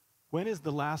When is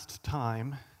the last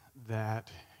time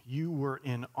that you were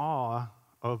in awe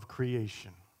of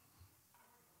creation?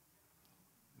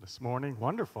 This morning?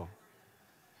 Wonderful.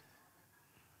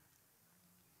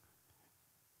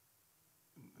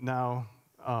 Now,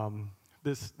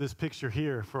 this picture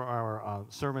here for our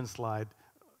sermon slide,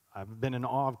 I've been in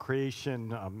awe of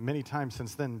creation many times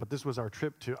since then, but this was our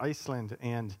trip to Iceland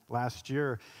and last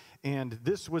year, and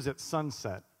this was at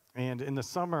sunset. And in the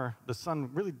summer, the sun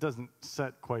really doesn't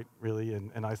set quite really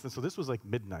in Iceland, so this was like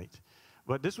midnight.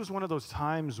 But this was one of those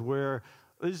times where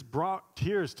it just brought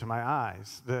tears to my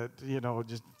eyes that,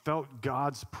 just felt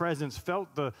God's presence,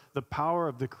 felt the power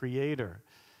of the Creator.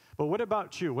 But what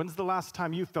about you? When's the last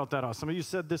time you felt that awe? Some of you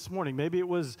said this morning, maybe it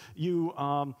was you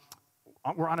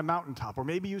were on a mountaintop, or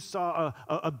maybe you saw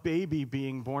a baby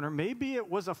being born, or maybe it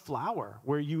was a flower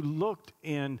where you looked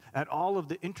in at all of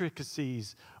the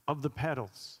intricacies of the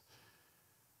petals.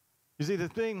 You see, the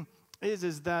thing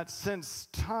is that since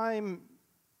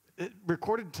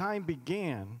recorded time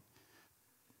began,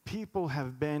 people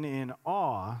have been in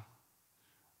awe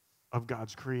of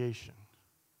God's creation.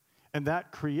 And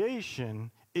that creation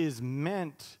is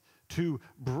meant to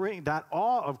bring, that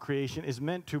awe of creation is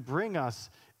meant to bring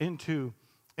us into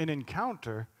an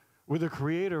encounter with the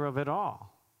Creator of it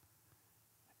all.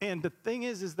 And the thing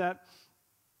is that,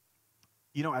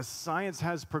 as science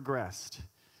has progressed,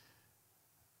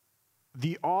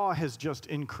 the awe has just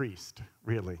increased,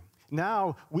 really.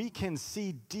 Now we can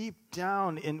see deep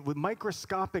down with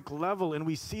microscopic level, and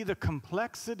we see the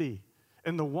complexity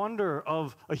and the wonder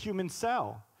of a human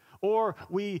cell. Or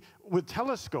with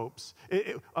telescopes,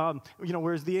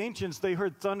 whereas the ancients, they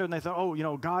heard thunder and they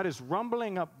thought, God is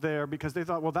rumbling up there because they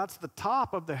thought, well, that's the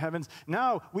top of the heavens.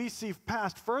 Now we see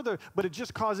past further, but it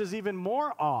just causes even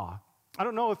more awe. I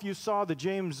don't know if you saw the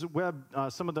James Webb,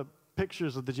 some of the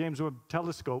pictures of the James Webb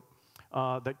telescope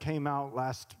that came out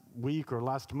last week or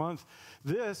last month.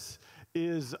 This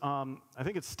is, I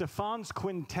think it's Stephan's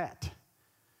Quintet.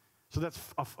 So that's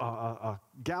a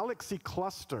galaxy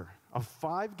cluster of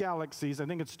 5 galaxies. I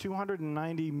think it's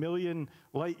 290 million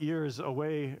light years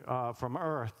away from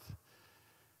Earth.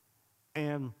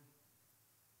 And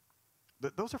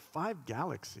those are 5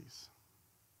 galaxies.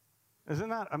 Isn't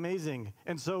that amazing?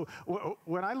 And so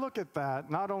when I look at that,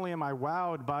 not only am I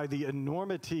wowed by the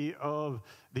enormity of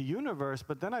the universe,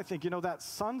 but then I think, that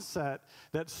sunset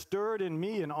that stirred in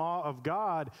me in awe of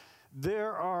God,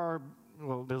 there's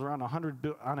around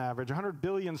 100, on average, 100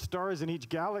 billion stars in each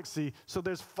galaxy, so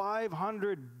there's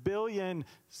 500 billion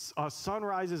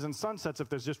sunrises and sunsets if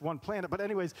there's just one planet. But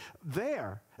anyways,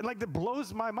 and that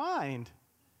blows my mind.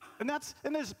 And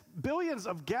there's billions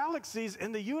of galaxies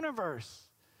in the universe.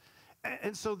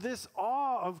 And so this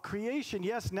awe of creation,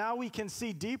 yes, now we can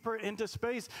see deeper into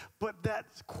space, but that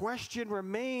question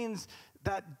remains,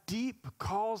 that deep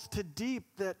calls to deep,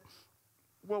 that,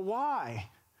 well, why?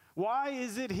 Why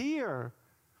is it here?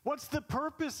 What's the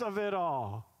purpose of it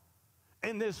all?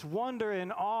 And this wonder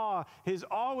and awe has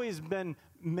always been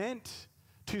meant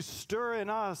to stir in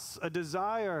us a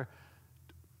desire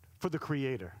for the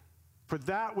Creator, for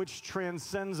that which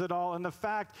transcends it all, and the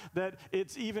fact that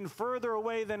it's even further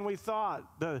away than we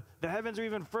thought. The heavens are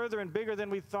even further and bigger than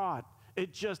we thought.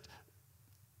 It just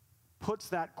puts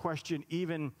that question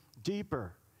even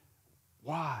deeper.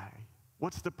 Why?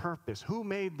 What's the purpose? Who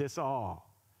made this all?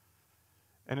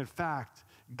 And in fact,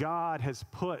 God has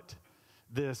put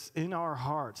this in our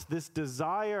hearts, this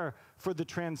desire for the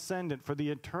transcendent, for the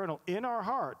eternal in our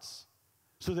hearts,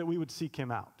 so that we would seek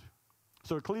Him out.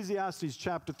 So Ecclesiastes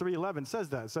chapter 3:11 says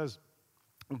that. It says,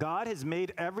 God has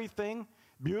made everything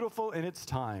beautiful in its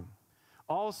time.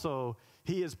 Also,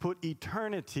 He has put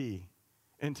eternity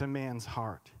into man's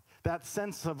heart. That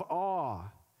sense of awe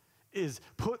is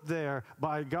put there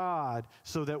by God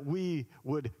so that we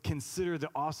would consider the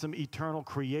awesome eternal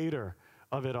Creator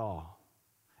of it all.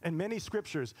 And many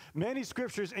scriptures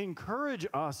encourage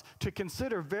us to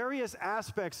consider various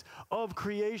aspects of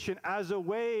creation as a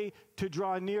way to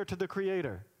draw near to the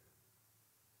Creator.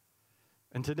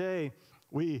 And today,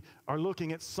 we are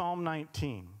looking at Psalm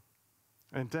 19.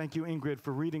 And thank you, Ingrid,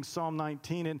 for reading Psalm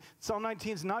 19. And Psalm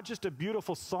 19 is not just a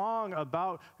beautiful song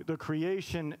about the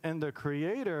creation and the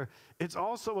Creator, it's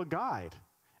also a guide.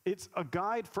 It's a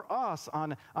guide for us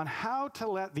on how to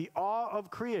let the awe of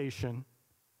creation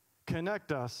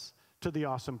connect us to the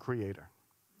awesome Creator.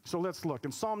 So let's look.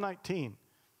 In Psalm 19,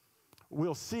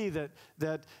 we'll see that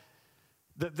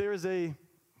there's a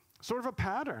sort of a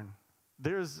pattern.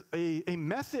 There's a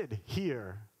method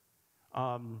here.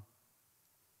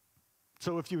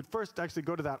 So if you would first actually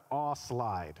go to that awe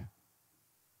slide.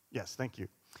 Yes, thank you.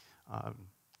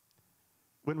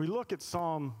 When we look at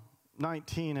Psalm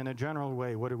 19 in a general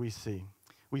way, what do we see?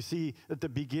 We see at the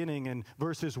beginning in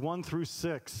verses 1 through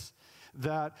 6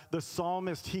 that the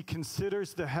psalmist, he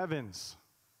considers the heavens,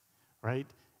 right?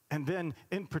 And then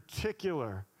in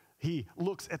particular, he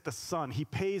looks at the sun. He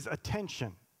pays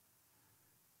attention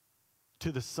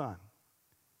to the sun.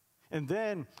 And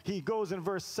then he goes in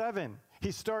verse 7,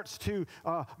 he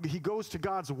goes to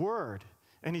God's word,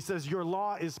 and he says, your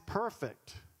law is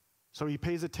perfect. So he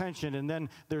pays attention, and then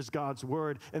there's God's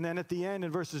word. And then at the end,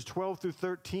 in verses 12 through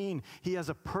 13, he has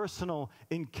a personal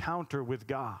encounter with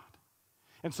God.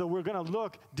 And so we're going to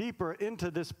look deeper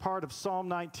into this part of Psalm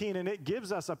 19, and it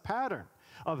gives us a pattern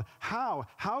of how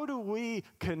do we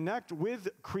connect with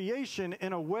creation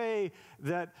in a way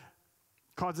that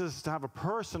causes us to have a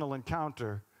personal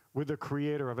encounter with the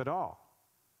creator of it all.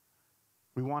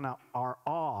 We want our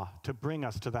awe to bring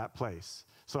us to that place.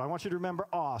 So I want you to remember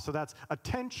awe. So that's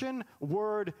attention,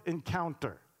 word,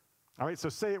 encounter. All right, so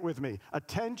say it with me.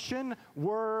 Attention,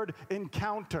 word,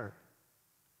 encounter.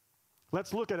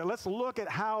 Let's look at it. Let's look at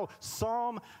how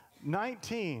Psalm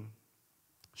 19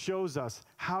 shows us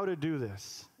how to do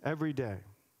this every day.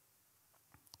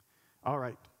 All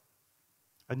right.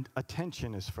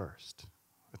 Attention is first.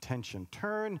 Attention.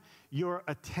 Turn your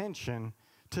attention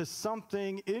to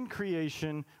something in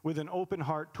creation with an open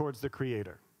heart towards the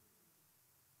Creator.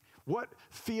 What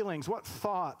feelings, what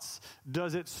thoughts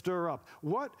does it stir up?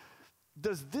 What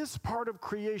does this part of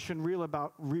creation reveal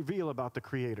about the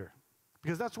Creator?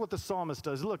 Because that's what the psalmist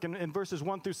does. Look, in verses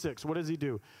 1 through 6, what does he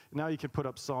do? Now you can put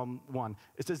up Psalm 1.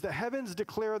 It says, the heavens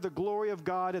declare the glory of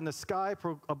God, and the sky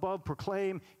above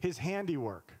proclaim his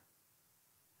handiwork.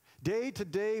 Day to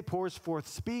day pours forth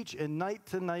speech, and night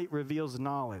to night reveals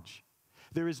knowledge.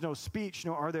 There is no speech,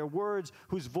 nor are there words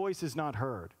whose voice is not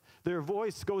heard. Their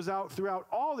voice goes out throughout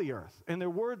all the earth, and their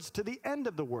words to the end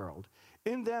of the world.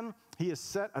 In them he has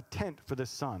set a tent for the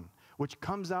sun, which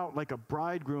comes out like a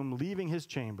bridegroom leaving his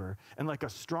chamber, and like a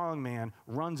strong man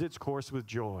runs its course with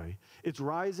joy. Its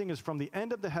rising is from the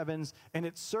end of the heavens, and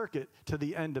its circuit to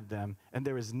the end of them, and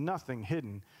there is nothing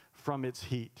hidden from its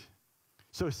heat.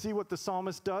 So see what the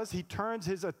psalmist does? He turns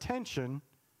his attention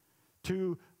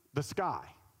to the sky.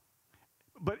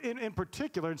 But in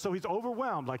particular, and so he's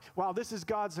overwhelmed, like, wow, this is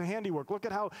God's handiwork. Look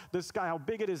at how the sky, how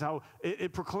big it is, how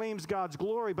it proclaims God's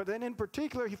glory. But then in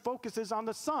particular, he focuses on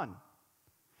the sun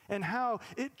and how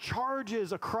it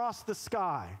charges across the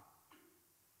sky.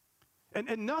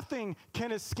 And nothing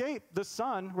can escape the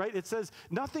sun, right? It says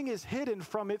nothing is hidden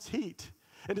from its heat.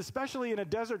 And especially in a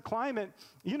desert climate,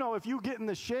 you know, if you get in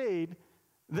the shade,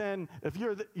 then if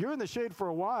you're in the shade for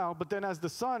a while, but then as the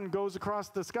sun goes across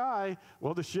the sky,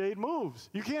 well, the shade moves.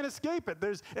 You can't escape it.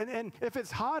 And if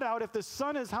it's hot out, if the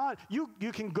sun is hot, you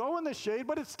can go in the shade,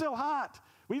 but it's still hot.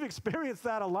 We've experienced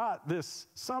that a lot this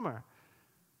summer.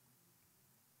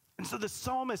 And so the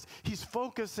psalmist, he's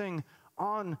focusing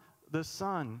on the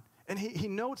sun. And he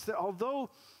notes that although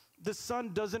the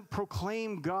sun doesn't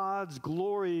proclaim God's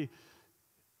glory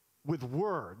with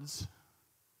words,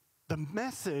 the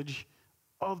message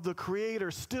of the Creator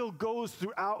still goes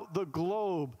throughout the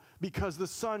globe because the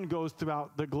sun goes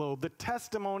throughout the globe. The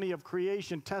testimony of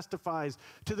creation testifies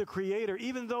to the Creator.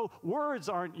 Even though words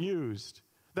aren't used,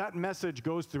 that message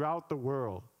goes throughout the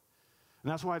world.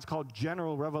 And that's why it's called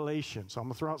general revelation. So I'm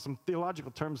going to throw out some theological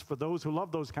terms for those who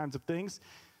love those kinds of things.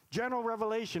 General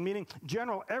revelation, meaning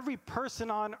general, every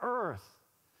person on earth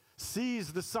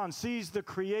sees the sun, sees the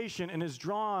creation, and is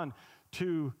drawn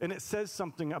to, and it says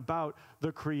something about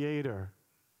the Creator.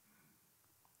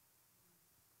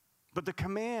 But the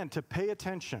command to pay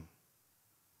attention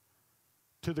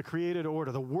to the created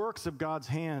order, the works of God's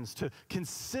hands, to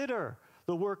consider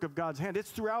the work of God's hand,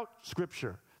 it's throughout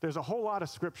Scripture. There's a whole lot of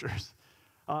scriptures.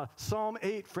 Psalm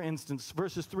 8, for instance,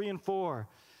 verses 3 and 4.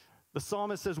 The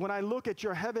psalmist says, when I look at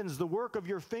your heavens, the work of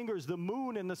your fingers, the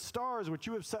moon and the stars which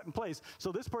you have set in place.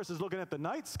 So this person's looking at the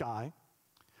night sky.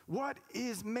 What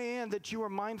is man that you are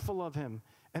mindful of him,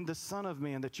 and the son of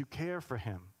man that you care for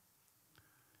him?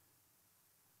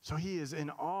 So he is in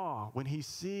awe when he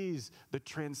sees the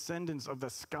transcendence of the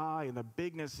sky and the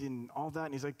bigness and all that.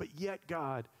 And he's like, but yet,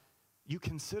 God, you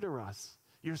consider us.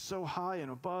 You're so high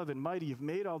and above and mighty. You've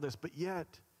made all this, but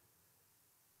yet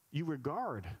you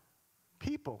regard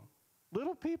people,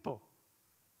 little people.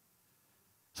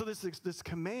 So this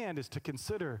command is to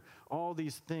consider all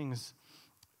these things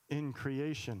in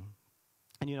creation.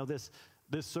 And you know,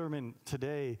 This sermon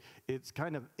today, it's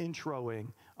kind of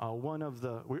introing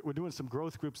we're doing some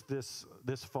growth groups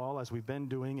this fall, as we've been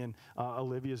doing, and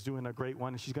Olivia's doing a great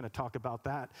one, and she's going to talk about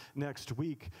that next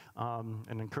week,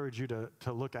 and encourage you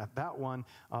to look at that one.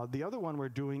 The other one we're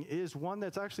doing is one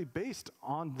that's actually based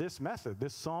on this method,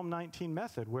 this Psalm 19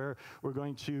 method, where we're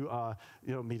going to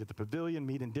meet at the pavilion,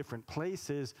 meet in different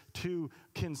places to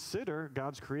consider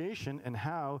God's creation and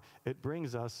how it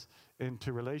brings us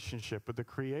into relationship with the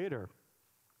Creator.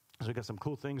 So we got some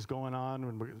cool things going on,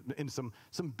 and we're in some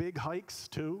big hikes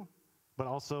too, but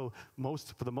also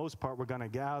for the most part, we're going to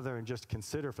gather and just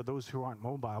consider for those who aren't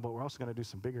mobile, but we're also going to do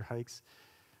some bigger hikes.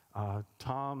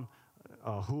 Tom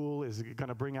Hool is going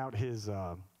to bring out his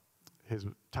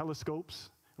telescopes,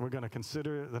 and we're going to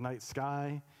consider the night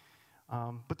sky.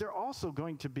 But they're also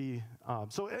going to be,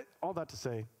 all that to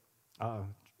say,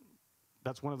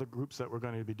 that's one of the groups that we're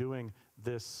going to be doing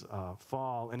this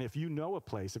fall. And if you know a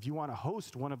place, if you want to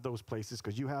host one of those places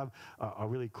because you have a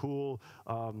really cool,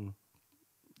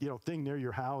 thing near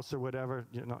your house or whatever,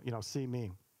 see me.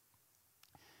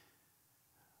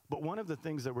 But one of the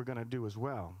things that we're going to do as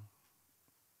well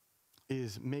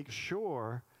is make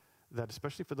sure that,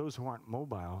 especially for those who aren't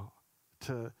mobile,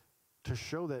 to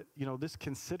show that, this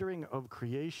considering of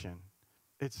creation,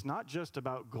 it's not just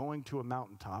about going to a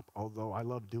mountaintop, although I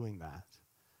love doing that.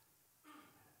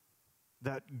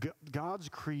 That God's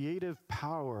creative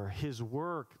power, his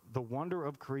work, the wonder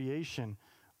of creation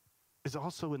is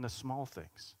also in the small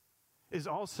things, is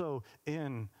also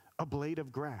in a blade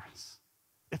of grass.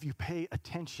 If you pay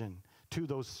attention to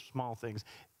those small things,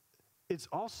 it's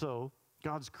also,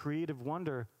 God's creative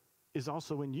wonder is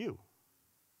also in you.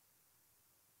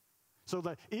 So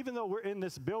that even though we're in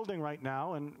this building right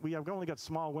now, and we have only got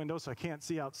small windows, so I can't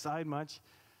see outside much,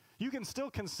 you can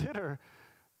still consider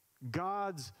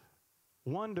God's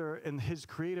wonder and his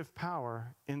creative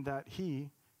power in that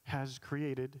he has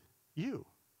created you.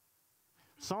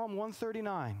 Psalm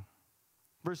 139,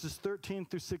 verses 13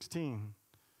 through 16.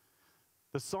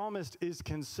 The psalmist is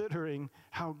considering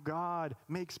how God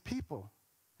makes people.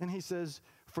 And he says,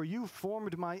 "For you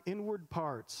formed my inward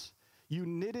parts. You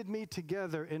knitted me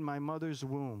together in my mother's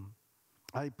womb.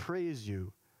 I praise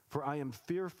you, for I am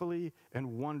fearfully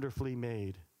and wonderfully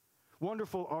made.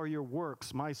 Wonderful are your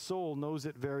works. My soul knows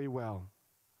it very well.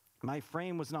 My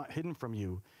frame was not hidden from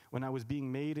you when I was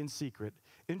being made in secret,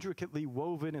 intricately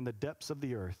woven in the depths of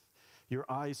the earth. Your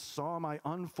eyes saw my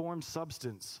unformed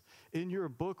substance. In your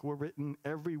book were written,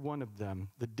 every one of them,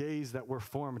 the days that were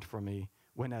formed for me,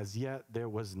 when as yet there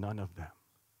was none of them."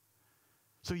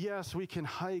 So yes, we can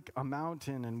hike a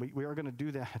mountain, and we are going to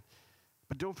do that.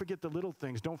 But don't forget the little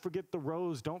things. Don't forget the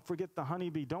rose. Don't forget the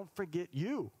honeybee. Don't forget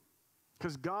you,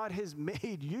 because God has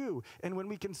made you. And when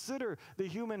we consider the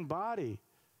human body,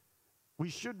 we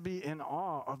should be in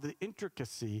awe of the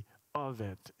intricacy of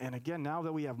it. And again, now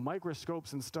that we have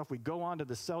microscopes and stuff, we go on to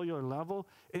the cellular level,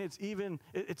 and it's even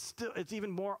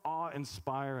more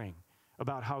awe-inspiring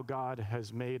about how God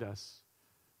has made us.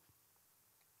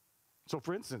 So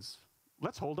for instance,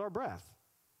 let's hold our breath.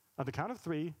 On the count of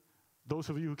 3, those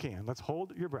of you who can, let's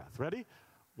hold your breath. Ready?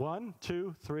 1,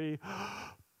 2, 3.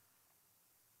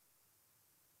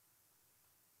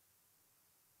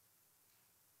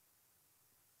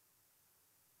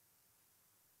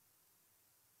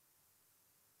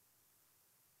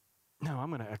 Now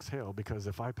I'm going to exhale, because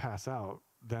if I pass out,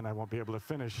 then I won't be able to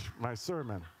finish my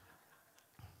sermon.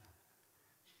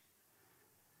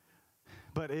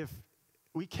 But if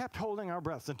we kept holding our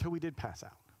breaths until we did pass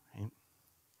out,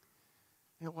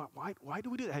 right? Why do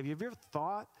we do that? Have you ever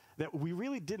thought that we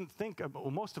really didn't think about,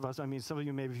 well, most of us, some of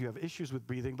you maybe if you have issues with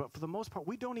breathing, but for the most part,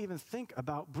 we don't even think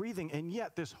about breathing. And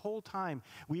yet this whole time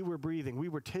we were breathing, we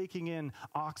were taking in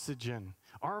oxygen.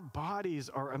 Our bodies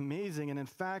are amazing. And in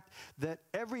fact, that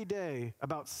every day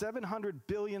about 700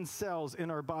 billion cells in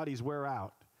our bodies wear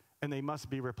out, and they must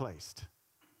be replaced.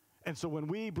 And so when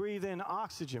we breathe in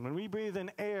oxygen, when we breathe in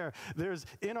air,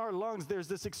 in our lungs, there's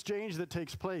this exchange that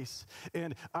takes place.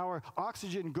 And our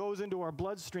oxygen goes into our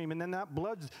bloodstream, and then that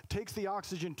blood takes the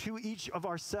oxygen to each of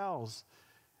our cells.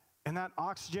 And that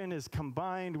oxygen is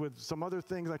combined with some other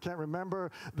things I can't remember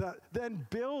that then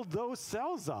build those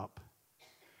cells up.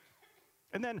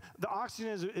 And then the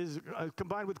oxygen is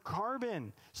combined with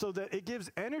carbon so that it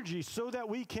gives energy so that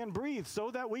we can breathe,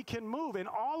 so that we can move. And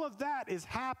all of that is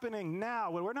happening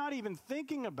now, and we're not even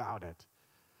thinking about it.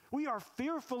 We are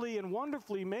fearfully and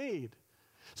wonderfully made.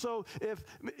 So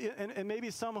and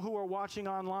maybe some who are watching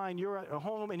online, you're at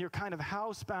home and you're kind of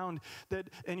housebound,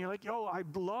 and you're like,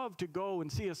 I'd love to go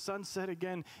and see a sunset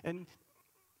again. And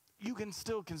you can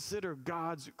still consider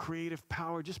God's creative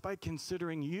power just by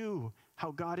considering you,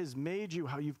 how God has made you,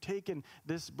 how you've taken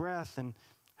this breath, and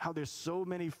how there's so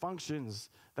many functions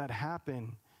that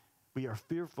happen. We are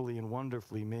fearfully and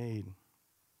wonderfully made.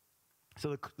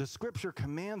 So the scripture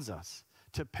commands us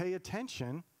to pay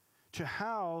attention to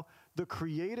how the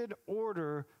created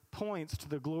order points to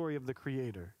the glory of the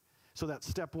Creator. So that's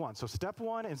step one. So step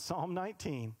one in Psalm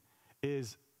 19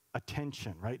 is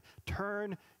attention, right?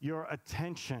 Turn your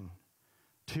attention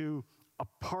to a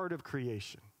part of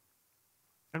creation.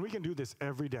 And we can do this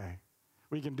every day.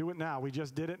 We can do it now. We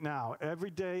just did it now. Every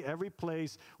day, every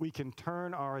place, we can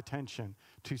turn our attention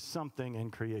to something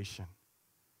in creation.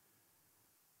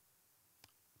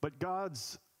 But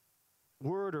God's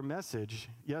word or message,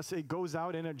 yes, it goes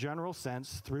out in a general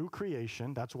sense through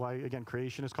creation. That's why, again,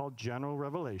 creation is called general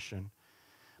revelation.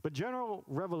 But general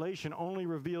revelation only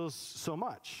reveals so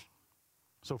much.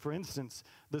 So, for instance,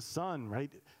 the sun,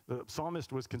 right? The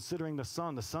psalmist was considering the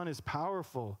sun. The sun is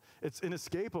powerful. It's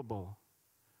inescapable.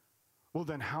 Well,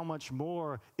 then how much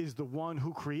more is the one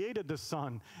who created the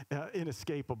sun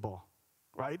inescapable?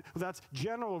 Right? That's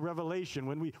general revelation.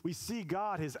 When we see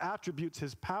God, his attributes,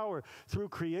 his power through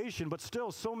creation, but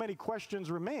still so many questions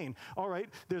remain. All right,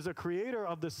 there's a creator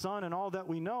of the sun and all that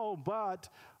we know, but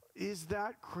is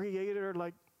that creator,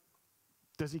 like,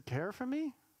 does he care for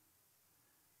me?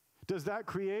 Does that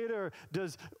creator,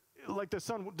 like the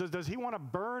sun, does he want to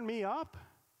burn me up?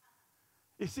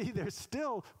 You see, there's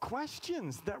still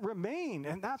questions that remain,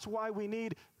 and that's why we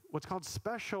need what's called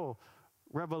special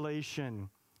revelation.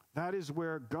 That is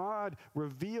where God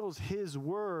reveals his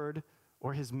word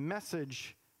or his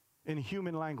message in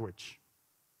human language.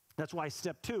 That's why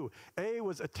step two, A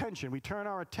was attention. We turn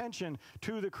our attention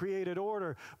to the created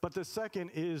order. But the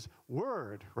second is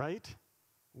word, right?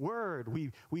 Word.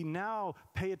 We now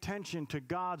pay attention to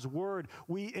God's word.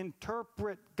 We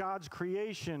interpret God's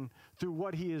creation through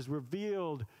what he has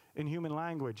revealed in human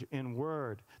language, in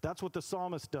word. That's what the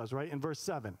psalmist does, right? In verse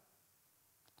 7.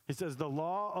 He says, the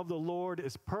law of the Lord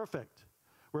is perfect,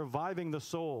 reviving the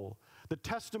soul. The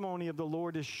testimony of the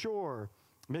Lord is sure,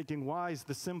 making wise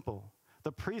the simple.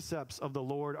 The precepts of the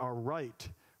Lord are right,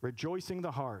 rejoicing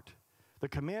the heart. The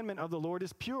commandment of the Lord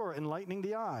is pure, enlightening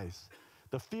the eyes.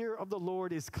 The fear of the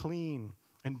Lord is clean,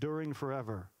 enduring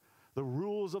forever. The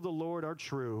rules of the Lord are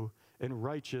true and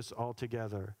righteous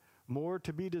altogether. More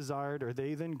to be desired are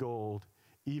they than gold,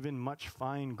 even much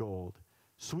fine gold.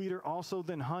 Sweeter also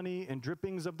than honey and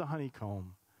drippings of the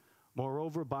honeycomb.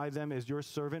 Moreover, by them is your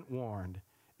servant warned.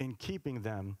 In keeping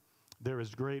them, there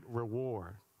is great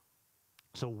reward.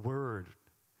 So word,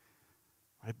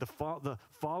 right?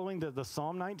 Following the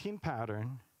Psalm 19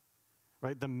 pattern,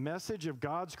 right? The message of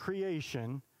God's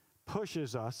creation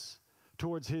pushes us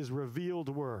towards his revealed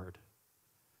word.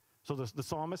 So the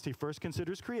psalmist, he first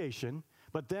considers creation,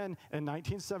 but then in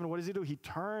 19:7, what does he do? He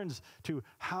turns to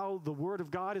how the word of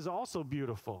God is also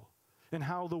beautiful and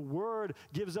how the word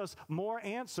gives us more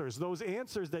answers. Those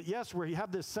answers that, yes, where you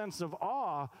have this sense of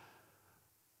awe,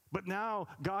 but now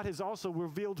God has also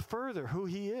revealed further who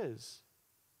he is.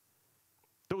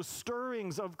 Those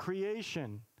stirrings of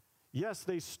creation, yes,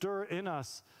 they stir in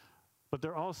us, but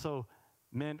they're also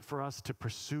meant for us to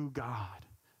pursue God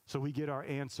so we get our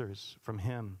answers from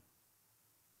him.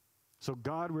 So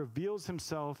God reveals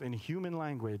himself in human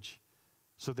language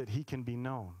so that he can be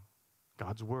known,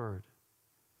 God's word.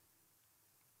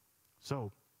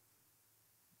 So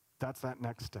that's that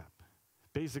next step.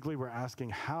 Basically, we're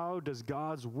asking, how does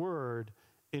God's word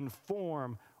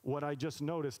inform what I just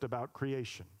noticed about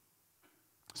creation?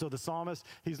 So the psalmist,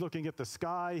 he's looking at the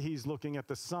sky, he's looking at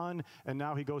the sun, and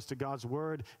now he goes to God's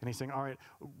word, and he's saying, all right,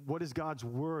 what is God's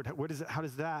word? How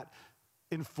does that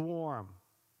inform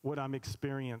what I'm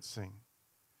experiencing?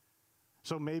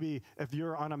 So maybe if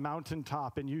you're on a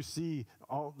mountaintop and you see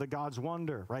all the God's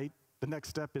wonder, right? The next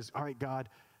step is, all right, God,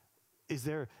 is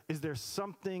there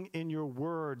something in your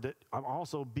word that I'm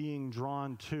also being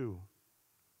drawn to?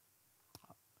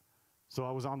 So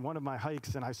I was on one of my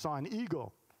hikes and I saw an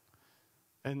eagle.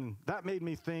 And that made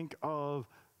me think of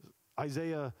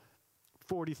Isaiah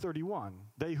 40:31.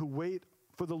 They who wait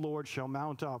for the Lord shall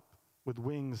mount up with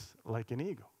wings like an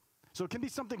eagle. So it can be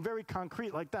something very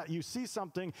concrete like that. You see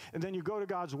something, and then you go to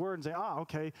God's word and say,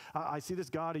 okay, I see this,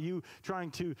 God. Are you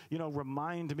trying to,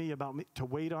 remind me about me to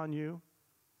wait on you?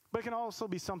 But it can also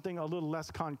be something a little less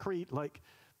concrete, like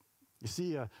you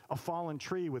see a fallen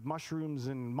tree with mushrooms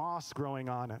and moss growing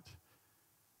on it.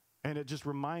 And it just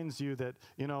reminds you that,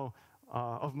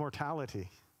 of mortality,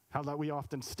 how that we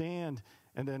often stand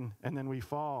and then we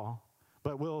fall.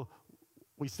 But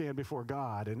we stand before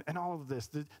God and all of this.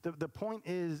 The point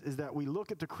is that we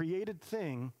look at the created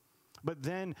thing But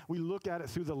then we look at it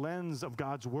through the lens of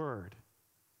God's word.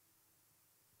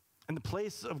 And the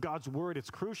place of God's word, it's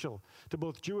crucial to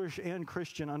both Jewish and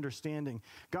Christian understanding.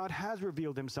 God has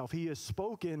revealed himself. He has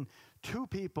spoken to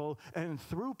people and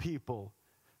through people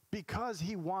because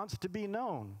he wants to be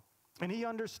known. And he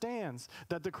understands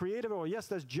that the creative order, yes,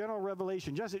 that's general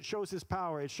revelation. Yes, it shows his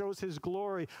power. It shows his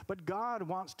glory. But God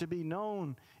wants to be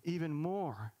known even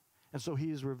more. And so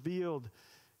he has revealed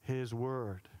his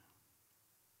word.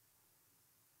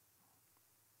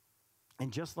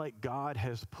 And just like God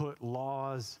has put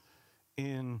laws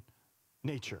in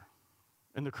nature,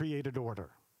 in the created order.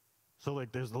 So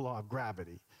like there's the law of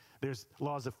gravity. There's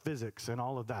laws of physics and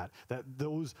all of that. That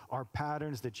those are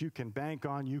patterns that you can bank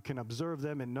on. You can observe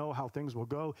them and know how things will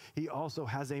go. He also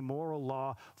has a moral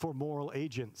law for moral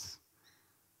agents.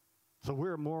 So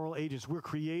we're moral agents. We're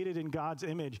created in God's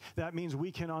image. That means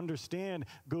we can understand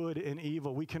good and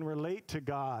evil. We can relate to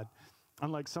God.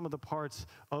 Unlike some of the parts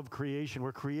of creation,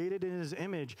 we're created in his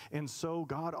image. And so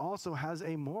God also has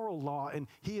a moral law, and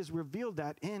he has revealed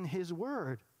that in his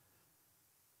word.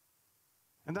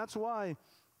 And that's why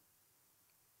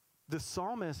the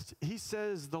psalmist, he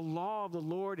says, the law of the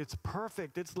Lord, it's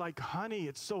perfect. It's like honey.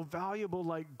 It's so valuable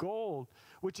like gold,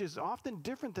 which is often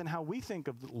different than how we think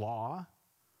of the law.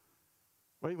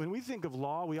 Right? When we think of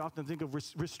law, we often think of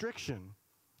restriction.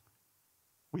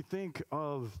 We think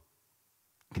of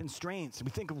constraints. We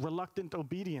think of reluctant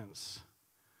obedience.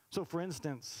 So, for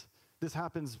instance, this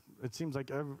happens, it seems like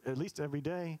at least every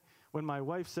day, when my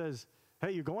wife says,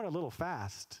 hey, you're going a little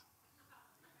fast.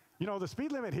 You know, the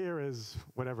speed limit here is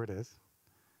whatever it is.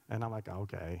 And I'm like,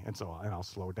 okay. And I'll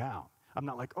slow down. I'm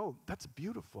not like, oh, that's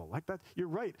beautiful. Like that, you're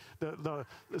right. The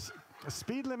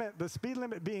speed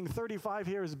limit being 35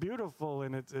 here is beautiful,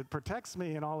 and it protects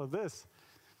me and all of this.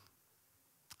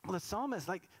 Well, the psalmist,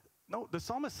 the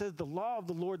psalmist says the law of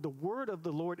the Lord, the word of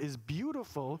the Lord is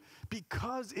beautiful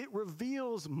because it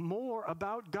reveals more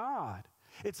about God.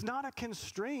 It's not a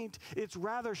constraint. It's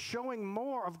rather showing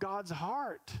more of God's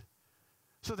heart.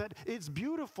 So that it's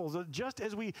beautiful. So just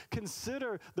as we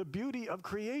consider the beauty of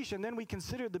creation, then we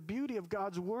consider the beauty of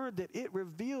God's word, that it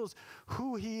reveals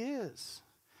who he is.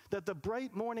 That the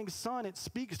bright morning sun, it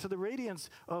speaks to the radiance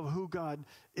of who God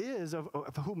is, of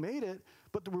who made it.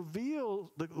 But the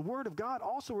word of God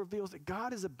also reveals that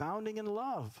God is abounding in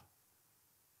love.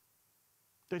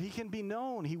 That he can be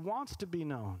known. He wants to be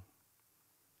known.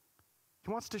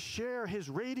 He wants to share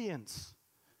his radiance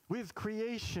with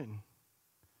creation.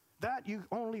 That you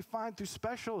only find through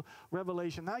special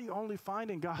revelation. That you only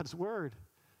find in God's word.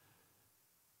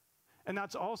 And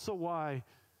that's also why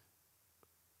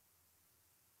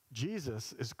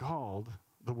Jesus is called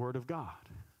the Word of God.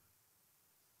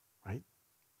 Right?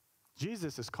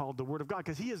 Jesus is called the Word of God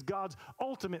because he is God's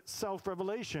ultimate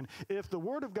self-revelation. If the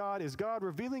Word of God is God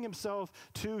revealing himself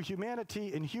to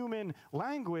humanity in human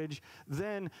language,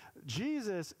 then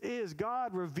Jesus is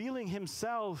God revealing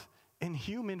himself in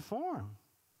human form.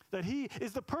 That he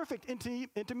is the perfect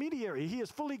intermediary. He is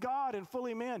fully God and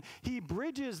fully man. He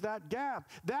bridges that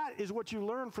gap. That is what you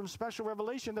learn from special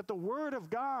revelation, that the Word of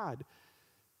God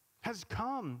has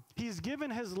come. He's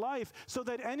given his life so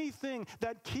that anything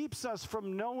that keeps us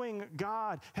from knowing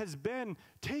God has been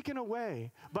taken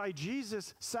away by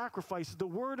Jesus' sacrifice, the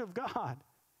Word of God.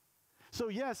 So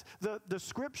yes, the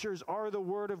scriptures are the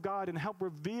word of God and help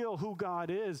reveal who God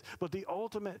is, but the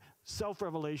ultimate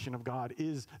self-revelation of God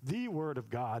is the word of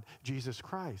God, Jesus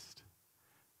Christ.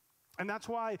 And that's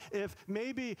why if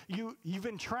maybe you've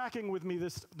been tracking with me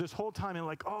this whole time and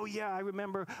like, oh yeah, I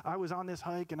remember I was on this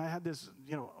hike and I had this,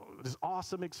 this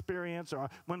awesome experience, or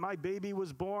when my baby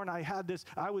was born,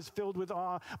 I was filled with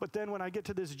awe, but then when I get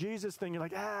to this Jesus thing, you're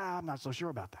like, I'm not so sure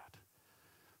about that.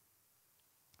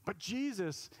 But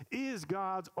Jesus is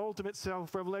God's ultimate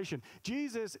self-revelation.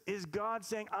 Jesus is God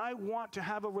saying, I want to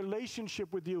have a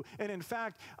relationship with you. And in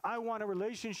fact, I want a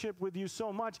relationship with you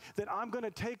so much that I'm going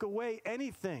to take away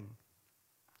anything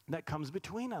that comes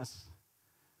between us.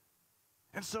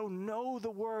 And so know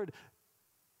the word.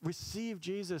 Receive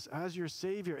Jesus as your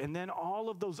Savior. And then all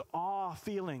of those awe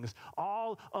feelings,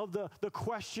 all of the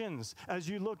questions as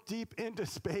you look deep into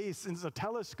space, into the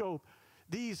telescope,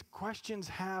 these questions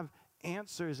have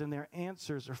answers, and their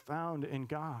answers are found in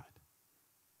God.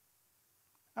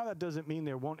 Now, that doesn't mean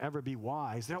there won't ever be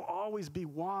whys. There'll always be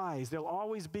whys. There'll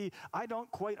always be, I don't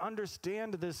quite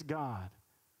understand this God.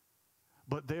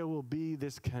 But there will be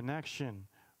this connection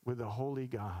with the Holy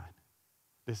God,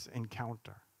 this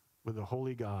encounter with the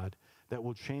Holy God that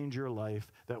will change your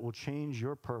life, that will change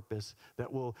your purpose,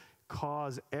 that will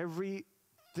cause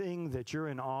everything that you're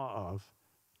in awe of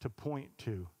to point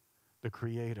to the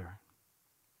Creator.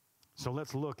 So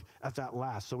let's look at that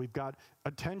last. So we've got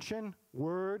attention,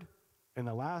 word, and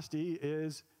the last E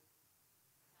is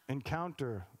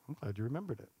encounter. I'm glad you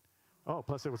remembered it. Oh,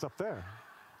 plus it was up there.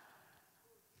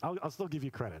 I'll still give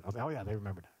you credit. Oh yeah, they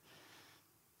remembered it.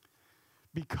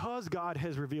 Because God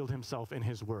has revealed himself in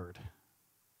his word,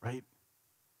 right?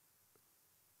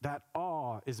 That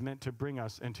awe is meant to bring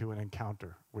us into an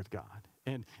encounter with God.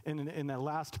 And in the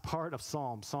last part of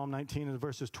Psalm 19, in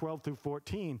verses 12 through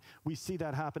 14, we see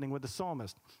that happening with the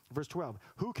psalmist. Verse 12,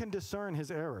 who can discern his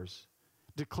errors?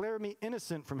 Declare me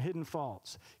innocent from hidden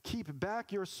faults. Keep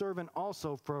back your servant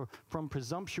also from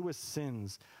presumptuous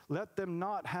sins. Let them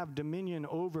not have dominion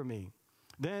over me.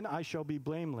 Then I shall be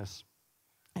blameless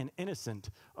and innocent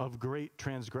of great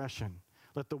transgression.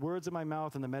 Let the words of my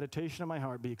mouth and the meditation of my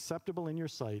heart be acceptable in your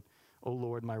sight, O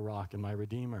Lord, my rock and my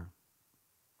redeemer.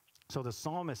 So the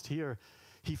psalmist here,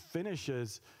 he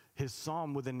finishes his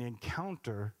psalm with an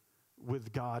encounter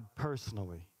with God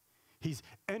personally. He's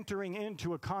entering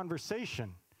into a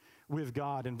conversation with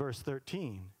God in verse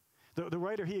 13. The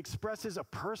writer, he expresses a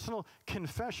personal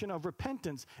confession of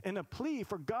repentance and a plea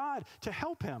for God to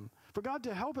help him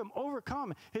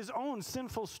overcome his own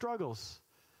sinful struggles.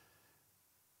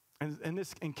 And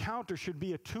this encounter should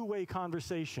be a two-way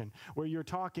conversation where you're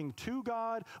talking to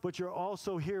God, but you're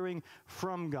also hearing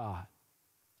from God.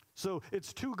 So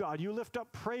it's to God. You lift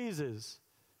up praises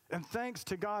and thanks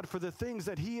to God for the things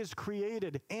that he has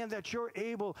created and that you're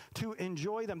able to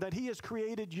enjoy them, that he has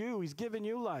created you. He's given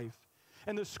you life.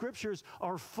 And the scriptures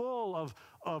are full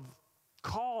of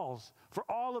calls for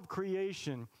all of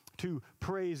creation to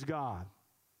praise God.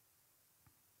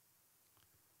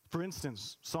 For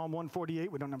instance, Psalm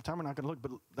 148, we don't have time, we're not going to look,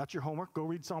 but that's your homework. Go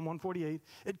read Psalm 148.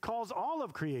 It calls all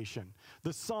of creation,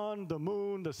 the sun, the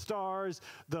moon, the stars,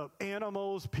 the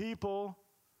animals, people,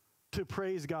 to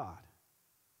praise God.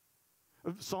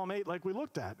 Psalm 8, like we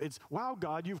looked at, it's, wow,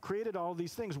 God, you've created all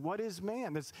these things. What is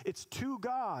man? It's to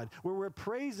God, where we're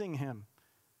praising him.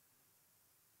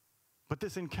 But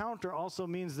this encounter also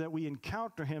means that we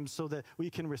encounter him so that we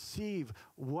can receive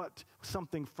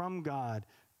something from God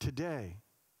today.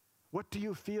 What do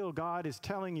you feel God is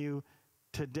telling you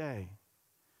today?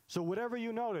 So whatever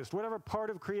you noticed, whatever part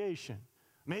of creation,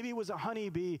 maybe it was a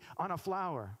honeybee on a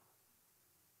flower.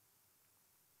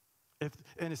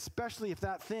 And especially if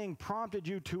that thing prompted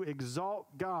you to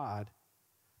exalt God,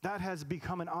 that has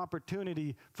become an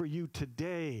opportunity for you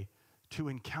today to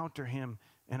encounter him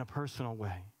in a personal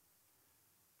way.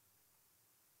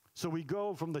 So we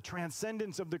go from the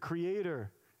transcendence of the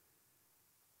Creator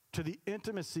to the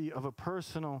intimacy of a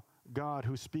personal God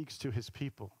who speaks to his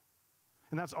people.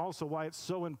 And that's also why it's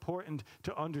so important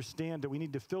to understand that we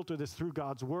need to filter this through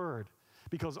God's word.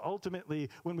 Because ultimately,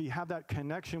 when we have that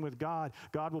connection with God,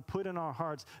 God will put in our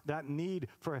hearts that need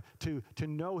to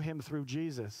know him through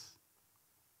Jesus.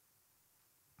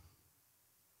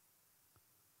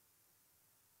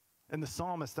 And the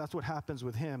psalmist, that's what happens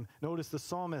with him. Notice the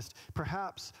psalmist,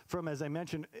 perhaps from, as I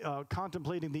mentioned,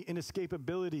 contemplating the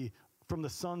inescapability from the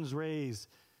sun's rays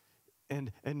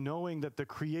and knowing that the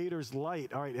Creator's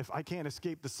light, all right, if I can't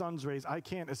escape the sun's rays, I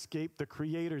can't escape the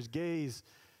Creator's gaze.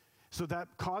 So that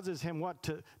causes him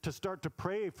to start to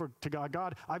pray to God.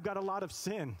 God, I've got a lot of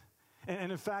sin.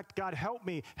 And in fact, God, help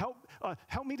me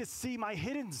to see my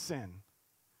hidden sin.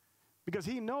 Because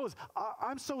he knows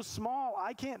I'm so small,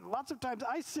 lots of times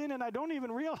I sin and I don't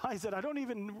even realize it. I don't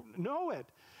even know it.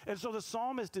 And so the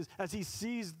psalmist, as he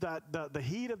sees that the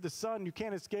heat of the sun, you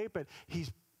can't escape it, he's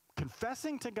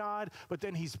confessing to God, but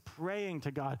then he's praying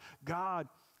to God. God,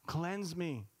 cleanse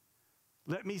me.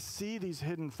 Let me see these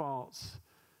hidden faults.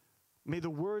 May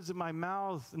the words of my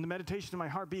mouth and the meditation of my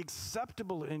heart be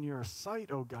acceptable in your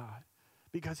sight, O God.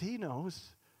 Because he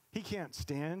knows he can't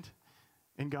stand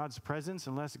in God's presence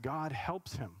unless God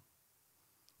helps him.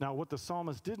 Now, what the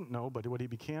psalmist didn't know, but what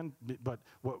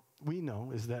we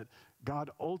know is that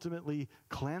God ultimately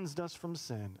cleansed us from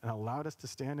sin and allowed us to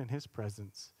stand in his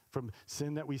presence from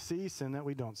sin that we see, sin that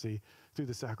we don't see, through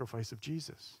the sacrifice of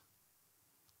Jesus.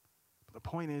 But the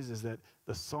point is that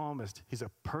the psalmist, he's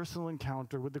a personal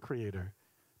encounter with the Creator,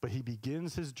 but he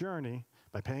begins his journey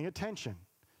by paying attention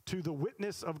to the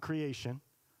witness of creation,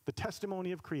 the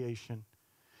testimony of creation.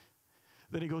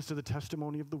 Then he goes to the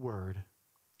testimony of the Word,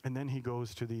 and then he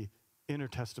goes to the inner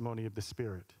testimony of the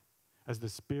Spirit, as the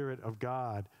Spirit of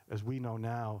God, as we know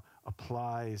now,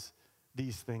 applies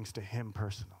these things to him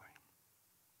personally.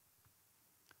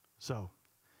 So,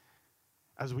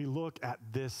 as we look at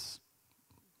this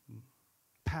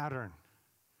pattern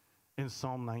in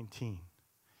Psalm 19,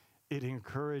 it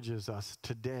encourages us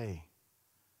today,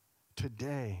 to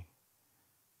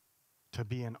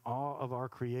be in awe of our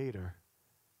Creator.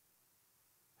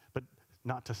 But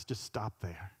not to just stop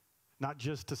there, not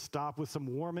just to stop with some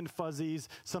warm and fuzzies,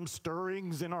 some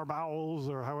stirrings in our bowels,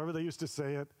 or however they used to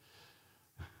say it.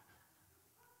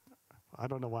 I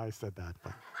don't know why I said that,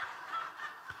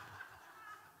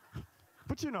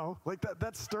 but you know, like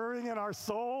that stirring in our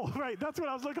soul, right? That's what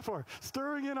I was looking for.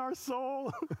 Stirring in our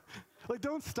soul. Like,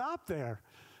 don't stop there,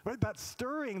 right? That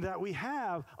stirring that we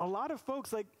have, a lot of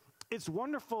folks, like, it's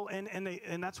wonderful,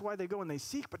 and that's why they go and they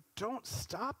seek, but don't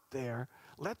stop there.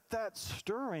 Let that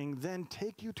stirring then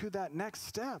take you to that next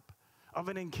step of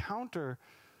an encounter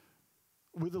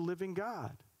with the living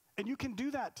God. And you can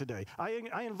do that today. I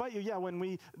invite you, when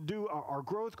we do our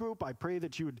growth group, I pray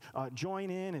that you would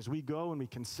join in as we go and we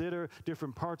consider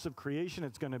different parts of creation.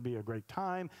 It's going to be a great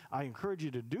time. I encourage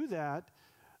you to do that.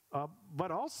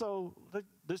 But also,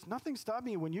 there's nothing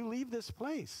stopping you when you leave this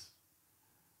place.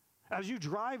 As you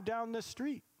drive down this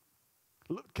street,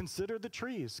 look, consider the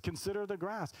trees, consider the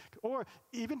grass. Or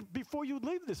even before you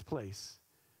leave this place,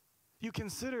 you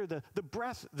consider the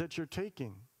breath that you're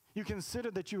taking. You consider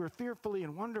that you are fearfully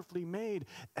and wonderfully made,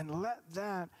 and let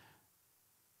that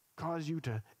cause you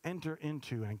to enter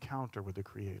into an encounter with the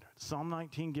Creator. Psalm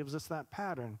 19 gives us that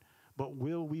pattern, but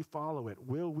will we follow it?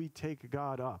 Will we take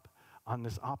God up on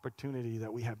this opportunity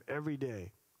that we have every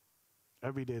day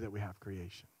that we have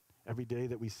creation? Every day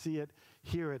that we see it,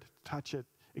 hear it, touch it,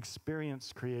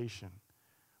 experience creation,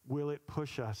 will it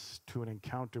push us to an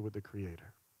encounter with the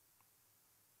Creator?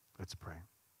 Let's pray.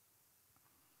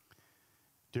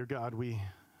 Dear God, we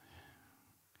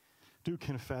do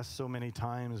confess so many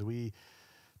times we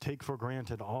take for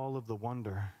granted all of the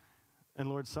wonder. And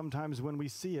Lord, sometimes when we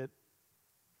see it,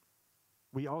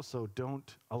 we also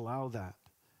don't allow that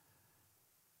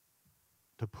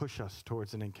to push us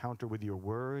towards an encounter with your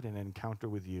word and an encounter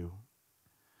with you.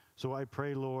 So I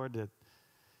pray, Lord, that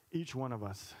each one of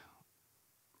us,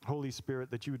 Holy Spirit,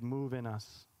 that you would move in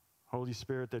us. Holy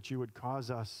Spirit, that you would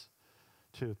cause us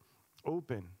to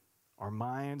open our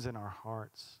minds and our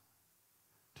hearts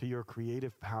to your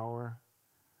creative power,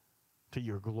 to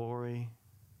your glory,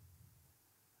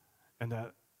 and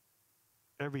that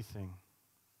everything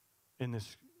in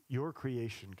this, your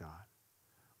creation, God,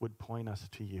 would point us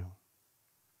to you.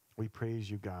 We praise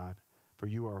you, God, for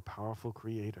you are a powerful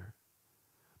creator,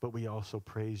 but we also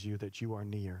praise you that you are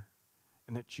near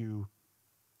and that you,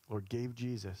 Lord, gave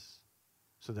Jesus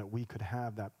so that we could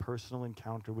have that personal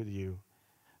encounter with you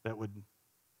that would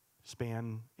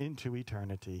span into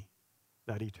eternity,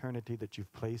 that eternity that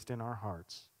you've placed in our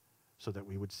hearts so that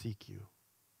we would seek you.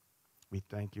 We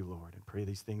thank you, Lord, and pray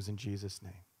these things in Jesus'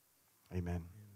 name. Amen.